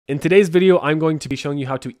In today's video, I'm going to be showing you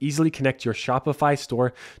how to easily connect your Shopify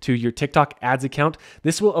store to your TikTok ads account.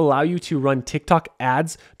 This will allow you to run TikTok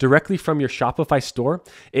ads directly from your Shopify store.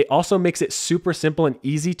 It also makes it super simple and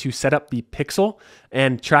easy to set up the pixel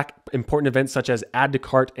and track important events such as add to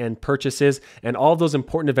cart and purchases and all of those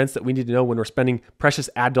important events that we need to know when we're spending precious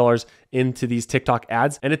ad dollars into these TikTok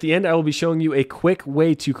ads. And at the end, I will be showing you a quick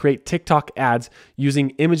way to create TikTok ads using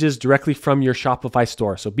images directly from your Shopify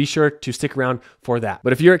store. So be sure to stick around for that.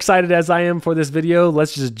 But if you're excited as I am for this video,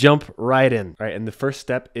 let's just jump right in. All right, and the first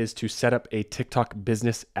step is to set up a TikTok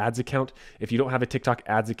business ads account. If you don't have a TikTok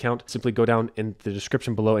ads account, simply go down in the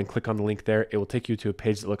description below and click on the link there. It will take you to a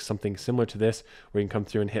page that looks something similar to this, where you can come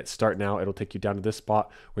through and hit start now. It'll take you down to this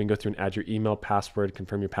spot where you can go through and add your email, password,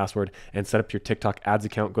 confirm your password, and set up your TikTok ads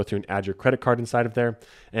account. Go through and add your credit card inside of there.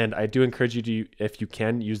 And I do encourage you to, if you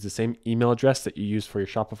can, use the same email address that you use for your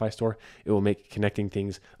Shopify store. It will make connecting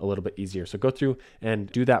things a little bit easier. So go through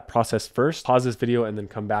and do that process first. Pause this video and then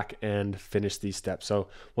come back and finish these steps. So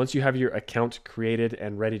once you have your account created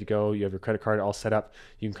and ready to go, you have your credit card all set up,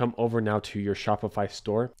 you can come over now to your Shopify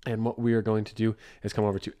store. And what we are going to do is come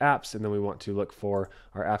over to apps, and then we want to look for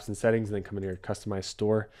our apps and settings, and then come in here to customize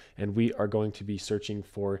store. And we are going to be searching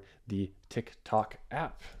for the TikTok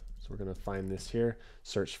app. So we're going to find this here,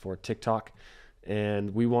 search for TikTok.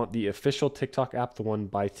 And we want the official TikTok app, the one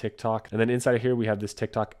by TikTok. And then inside of here, we have this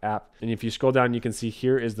TikTok app. And if you scroll down, you can see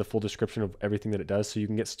here is the full description of everything that it does. So you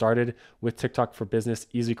can get started with TikTok for business,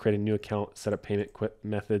 easily create a new account, set up payment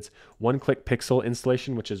methods, one-click pixel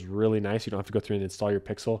installation, which is really nice. You don't have to go through and install your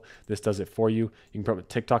pixel. This does it for you. You can promote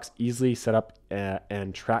TikToks easily, set up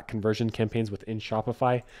and track conversion campaigns within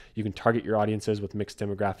Shopify. You can target your audiences with mixed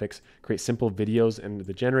demographics, create simple videos in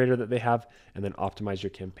the generator that they have, and then optimize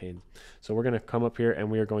your campaign. So we're going to come up here and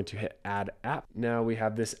we are going to hit add app. Now we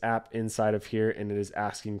have this app inside of here and it is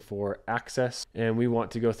asking for access, and we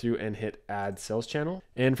want to go through and hit add sales channel.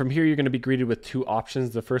 And from here, you're going to be greeted with two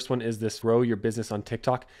options. The first one is this grow your business on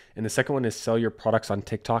TikTok, and the second one is sell your products on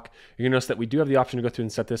TikTok. You're going to notice that we do have the option to go through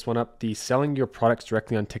and set this one up. The selling your products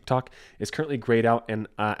directly on TikTok is currently grayed out, and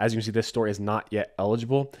as you can see, this store is not yet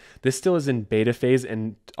eligible. This still is in beta phase,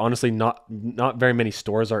 and honestly, not very many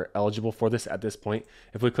stores are eligible for this at this point.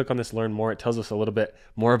 If we click on this learn more, it tells us a little bit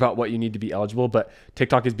more about what you need to be eligible, but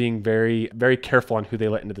TikTok is being very, very careful on who they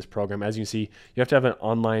let into this program. As you can see, you have to have an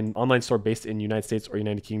online store based in United States or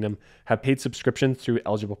United Kingdom, have paid subscriptions through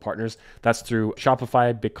eligible partners. That's through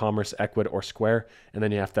Shopify, BigCommerce, Ecwid, or Square. And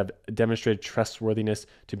then you have to have demonstrated trustworthiness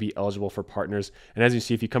to be eligible for partners. And as you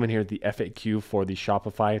see, if you come in here, the FAQ for the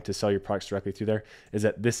Shopify to sell your products directly through there is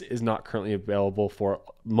that this is not currently available for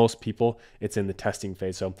most people. It's in the testing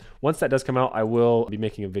phase. So once that does come out, I will be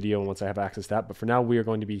making a video once I have access to that. But for now, we are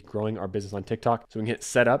going to be growing our business on TikTok. So we can hit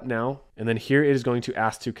set up now. And then here it is going to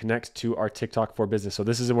ask to connect to our TikTok for business. So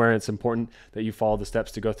this is where it's important that you follow the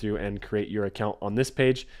steps to go through and create your account on this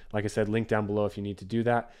page. Like I said, link down below if you need to do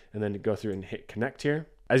that, and then go through and hit connect here.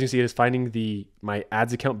 As you can see, it is finding my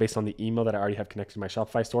ads account based on the email that I already have connected to my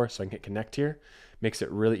Shopify store. So I can hit connect here. Makes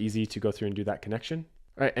it really easy to go through and do that connection.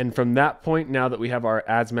 All right, and from that point, now that we have our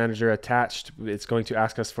ads manager attached, it's going to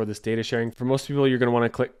ask us for this data sharing. For most people, you're going to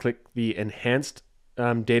want to click the enhanced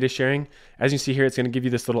data sharing. As you see here, it's going to give you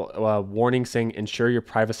this little warning saying ensure your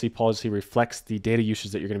privacy policy reflects the data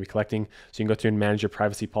usage that you're going to be collecting. So you can go through and manage your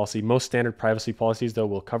privacy policy. Most standard privacy policies, though,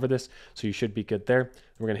 will cover this, so you should be good there.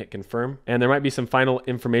 We're going to hit confirm, and there might be some final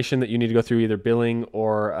information that you need to go through, either billing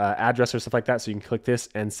or address or stuff like that. So you can click this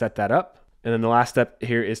and set that up. And then the last step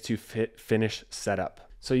here is to hit finish setup.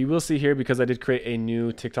 So you will see here, because I did create a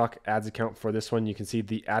new TikTok ads account for this one, you can see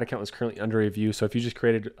the ad account is currently under review. So if you just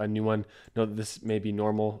created a new one, know that this may be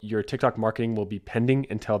normal. Your TikTok marketing will be pending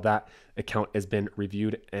until that account has been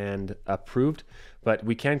reviewed and approved. But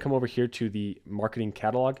we can come over here to the marketing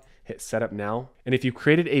catalog, hit setup now. And if you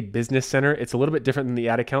created a business center, it's a little bit different than the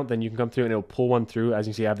ad account. Then you can come through and it'll pull one through. As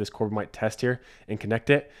you see, I have this Corbomite test here and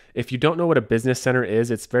connect it. If you don't know what a business center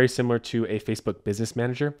is, it's very similar to a Facebook business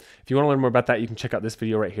manager. If you want to learn more about that, you can check out this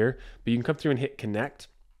video right here. But you can come through and hit connect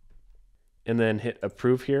and then hit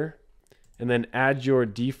approve here. And then add your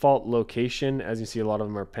default location. As you see, a lot of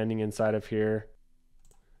them are pending inside of here.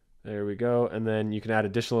 There we go. And then you can add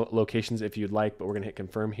additional locations if you'd like, but we're going to hit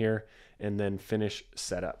confirm here and then finish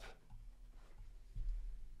setup.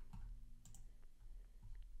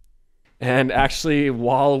 And actually,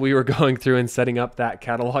 while we were going through and setting up that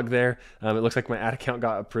catalog there, it looks like my ad account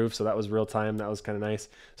got approved. So that was real time. That was kind of nice.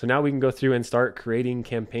 So now we can go through and start creating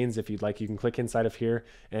campaigns if you'd like. You can click inside of here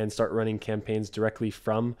and start running campaigns directly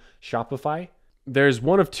from Shopify. There's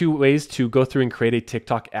one of two ways to go through and create a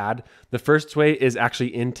TikTok ad. The first way is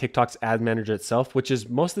actually in TikTok's ad manager itself, which is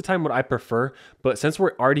most of the time what I prefer. But since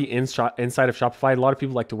we're already inside of Shopify, a lot of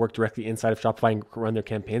people like to work directly inside of Shopify and run their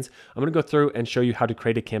campaigns. I'm going to go through and show you how to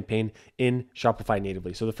create a campaign in Shopify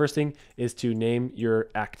natively. So the first thing is to name your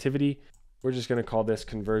activity. We're just going to call this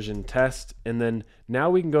conversion test. And then now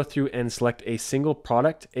we can go through and select a single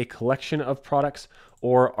product, a collection of products,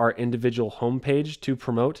 or our individual homepage to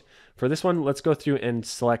promote. For this one, let's go through and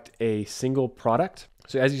select a single product.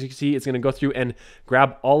 So as you can see, it's going to go through and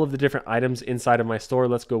grab all of the different items inside of my store.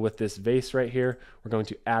 Let's go with this vase right here. We're going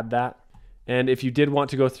to add that. And if you did want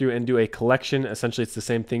to go through and do a collection, essentially it's the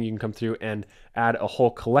same thing. You can come through and add a whole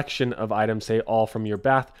collection of items, say all from your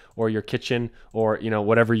bath or your kitchen, or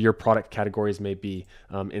whatever your product categories may be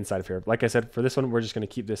inside of here. Like I said, for this one, we're just going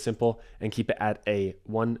to keep this simple and keep it at a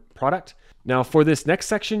one product. Now for this next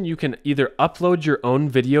section, you can either upload your own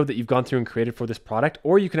video that you've gone through and created for this product,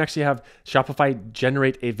 or you can actually have Shopify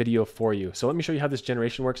generate a video for you. So let me show you how this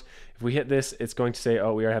generation works. If we hit this, it's going to say,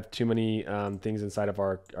 oh, we have too many things inside of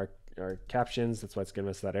our captions. That's why it's giving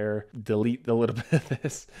us that error. Delete a little bit of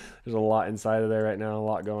this. There's a lot inside of there right now, a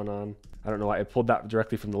lot going on. I don't know why I pulled that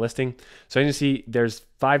directly from the listing. So as you see, there's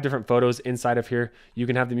 5 different photos inside of here. You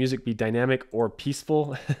can have the music be dynamic or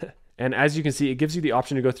peaceful. And as you can see, it gives you the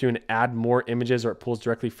option to go through and add more images, or it pulls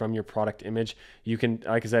directly from your product image. You can,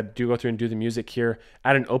 like I said, go through and do the music here,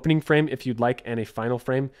 add an opening frame if you'd like, and a final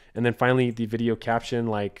frame. And then finally the video caption,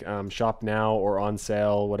 like shop now or on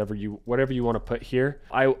sale, whatever you want to put here.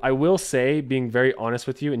 I will say, being very honest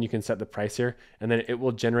with you, and you can set the price here, and then it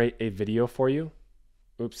will generate a video for you.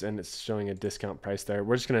 Oops, and it's showing a discount price there.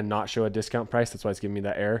 We're just gonna not show a discount price. That's why it's giving me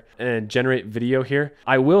that error. And generate video here.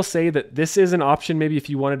 I will say that this is an option maybe if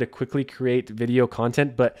you wanted to quickly create video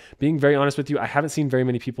content, but being very honest with you, I haven't seen very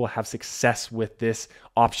many people have success with this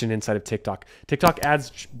option inside of TikTok. TikTok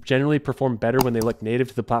ads generally perform better when they look native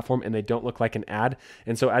to the platform and they don't look like an ad.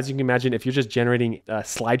 And so as you can imagine, if you're just generating a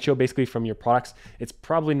slideshow basically from your products, it's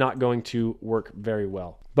probably not going to work very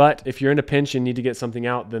well. But if you're in a pinch and need to get something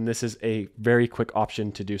out, then this is a very quick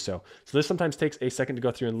option to do so. So this sometimes takes a second to go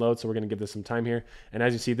through and load. So we're going to give this some time here. And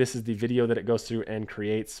as you see, this is the video that it goes through and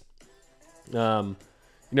creates. Not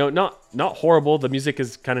horrible. The music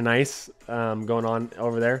is kind of nice going on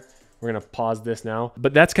over there. We're going to pause this now,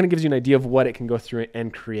 but that's kind of gives you an idea of what it can go through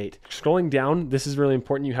and create. Scrolling down, this is really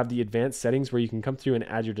important. You have the advanced settings where you can come through and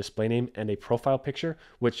add your display name and a profile picture,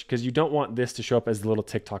 because you don't want this to show up as the little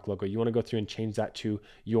TikTok logo. You want to go through and change that to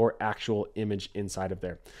your actual image inside of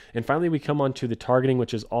there. And finally, we come on to the targeting,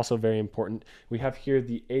 which is also very important. We have here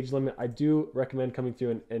the age limit. I do recommend coming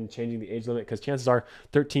through and changing the age limit, because chances are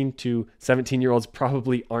 13 to 17-year-olds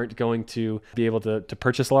probably aren't going to be able to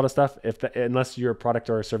purchase a lot of stuff unless your product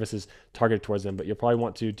or service is targeted towards them. But you'll probably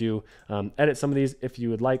want to do edit some of these if you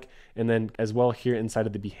would like. And then as well here inside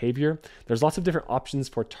of the behavior, there's lots of different options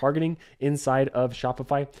for targeting inside of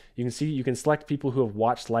Shopify. You can see you can select people who have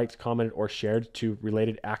watched, liked, commented, or shared to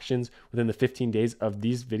related actions within the 15 days of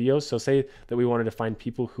these videos. So say that we wanted to find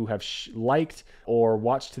people who have liked or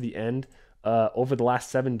watched to the end over the last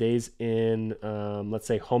 7 days in, let's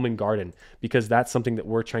say, home and garden, because that's something that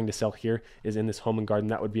we're trying to sell here is in this home and garden.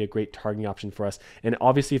 That would be a great targeting option for us. And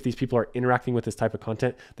obviously, if these people are interacting with this type of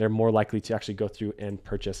content, they're more likely to actually go through and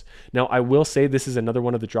purchase. Now, I will say this is another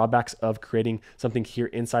one of the drawbacks of creating something here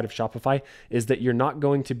inside of Shopify is that you're not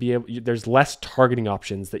going to be able, there's less targeting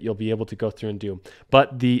options that you'll be able to go through and do.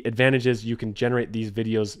 But the advantage is you can generate these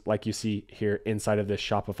videos like you see here inside of this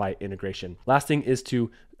Shopify integration. Last thing is to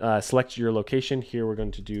select your location. Here we're going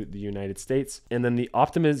to do the United States. And then the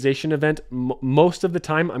optimization event, most of the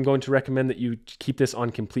time I'm going to recommend that you keep this on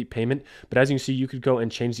complete payment. But as you can see, you could go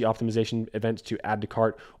and change the optimization event to add to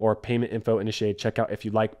cart or payment info initiated checkout if you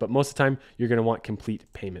like. But most of the time you're going to want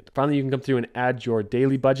complete payment. Finally, you can come through and add your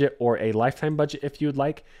daily budget or a lifetime budget if you would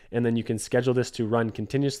like. And then you can schedule this to run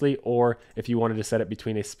continuously, or if you wanted to set it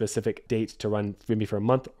between a specific date to run maybe for a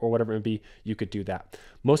month or whatever it would be, you could do that.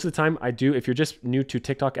 Most of the time I do, if you're just new to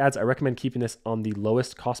TikTok ads, I recommend keeping this on the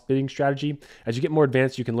lowest cost bidding strategy. As you get more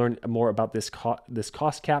advanced, you can learn more about this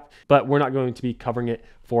cost cap, but we're not going to be covering it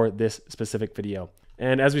for this specific video.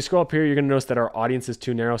 And as we scroll up here, you're going to notice that our audience is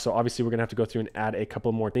too narrow. So obviously we're going to have to go through and add a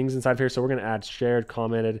couple more things inside of here. So we're going to add shared,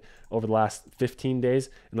 commented over the last 15 days.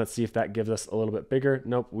 And let's see if that gives us a little bit bigger.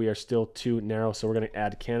 Nope, we are still too narrow. So we're going to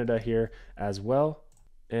add Canada here as well.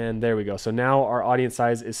 And there we go. So now our audience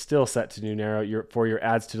size is still set to new narrow. For your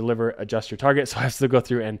ads to deliver, adjust your target. So I have to go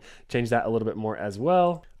through and change that a little bit more as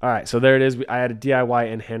well. All right, so there it is. I added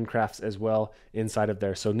DIY and handcrafts as well inside of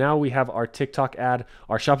there. So now we have our TikTok ad.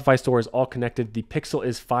 Our Shopify store is all connected. The pixel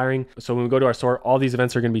is firing. So when we go to our store, all these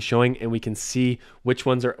events are going to be showing, and we can see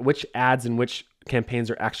which ads and which campaigns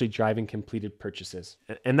are actually driving completed purchases.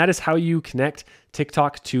 And that is how you connect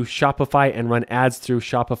TikTok to Shopify and run ads through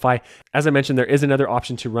Shopify. As I mentioned, there is another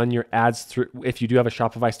option to run your ads through if you do have a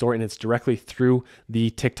Shopify store, and it's directly through the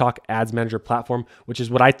TikTok Ads Manager platform, which is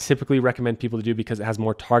what I typically recommend people to do because it has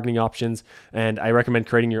more targeting options. And I recommend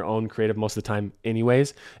creating your own creative most of the time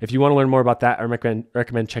anyways. If you want to learn more about that, I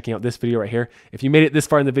recommend checking out this video right here. If you made it this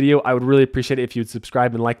far in the video, I would really appreciate it if you'd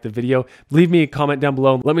subscribe and like the video. Leave me a comment down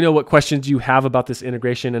below. Let me know what questions you have about this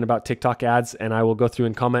integration and about TikTok ads, and I will go through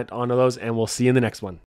and comment on those, and we'll see you in the next one.